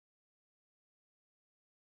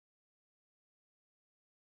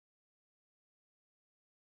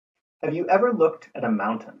Have you ever looked at a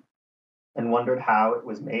mountain and wondered how it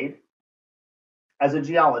was made? As a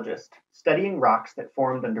geologist studying rocks that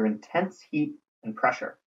formed under intense heat and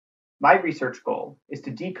pressure, my research goal is to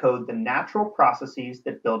decode the natural processes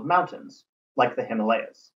that build mountains, like the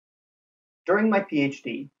Himalayas. During my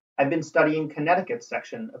PhD, I've been studying Connecticut's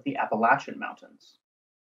section of the Appalachian Mountains.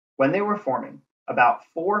 When they were forming, about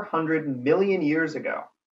 400 million years ago,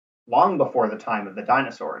 long before the time of the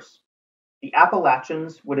dinosaurs, the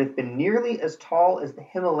Appalachians would have been nearly as tall as the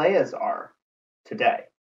Himalayas are today.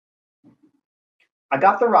 I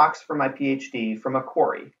got the rocks for my PhD from a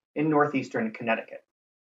quarry in northeastern Connecticut.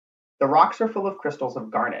 The rocks are full of crystals of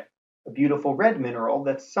garnet, a beautiful red mineral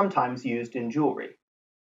that's sometimes used in jewelry.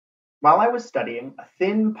 While I was studying a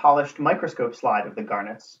thin, polished microscope slide of the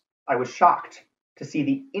garnets, I was shocked to see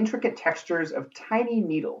the intricate textures of tiny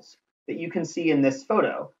needles that you can see in this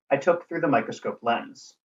photo I took through the microscope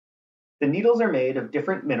lens. The needles are made of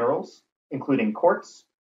different minerals, including quartz,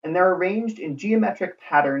 and they're arranged in geometric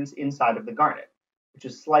patterns inside of the garnet, which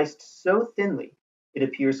is sliced so thinly it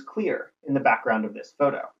appears clear in the background of this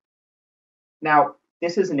photo. Now,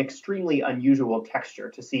 this is an extremely unusual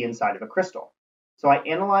texture to see inside of a crystal, so I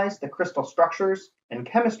analyzed the crystal structures and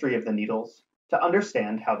chemistry of the needles to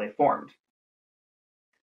understand how they formed.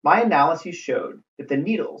 My analyses showed that the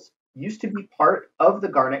needles used to be part of the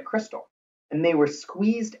garnet crystal, and they were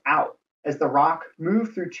squeezed out as the rock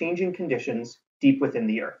moved through changing conditions deep within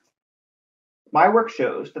the earth. My work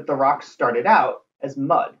shows that the rocks started out as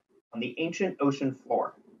mud on the ancient ocean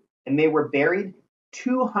floor, and they were buried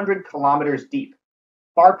 200 kilometers deep,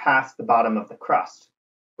 far past the bottom of the crust,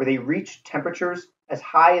 where they reached temperatures as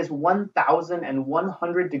high as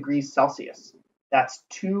 1,100 degrees Celsius. That's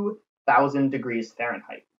 2,000 degrees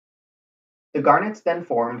Fahrenheit. The garnets then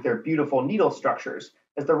formed their beautiful needle structures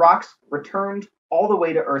as the rocks returned all the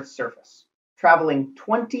way to Earth's surface, traveling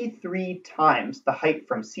 23 times the height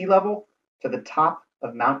from sea level to the top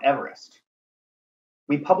of Mount Everest.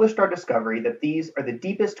 We published our discovery that these are the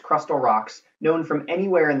deepest crustal rocks known from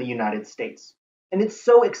anywhere in the United States, and it's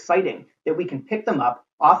so exciting that we can pick them up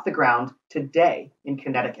off the ground today in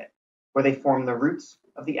Connecticut, where they form the roots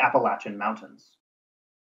of the Appalachian Mountains.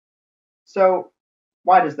 So,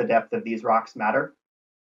 why does the depth of these rocks matter?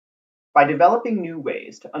 By developing new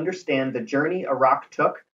ways to understand the journey a rock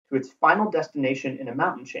took to its final destination in a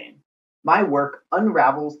mountain chain, my work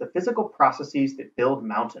unravels the physical processes that build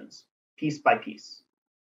mountains, piece by piece.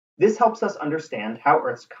 This helps us understand how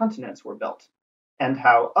Earth's continents were built, and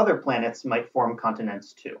how other planets might form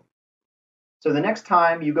continents too. So the next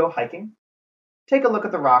time you go hiking, take a look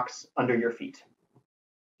at the rocks under your feet.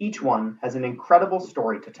 Each one has an incredible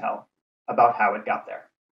story to tell about how it got there.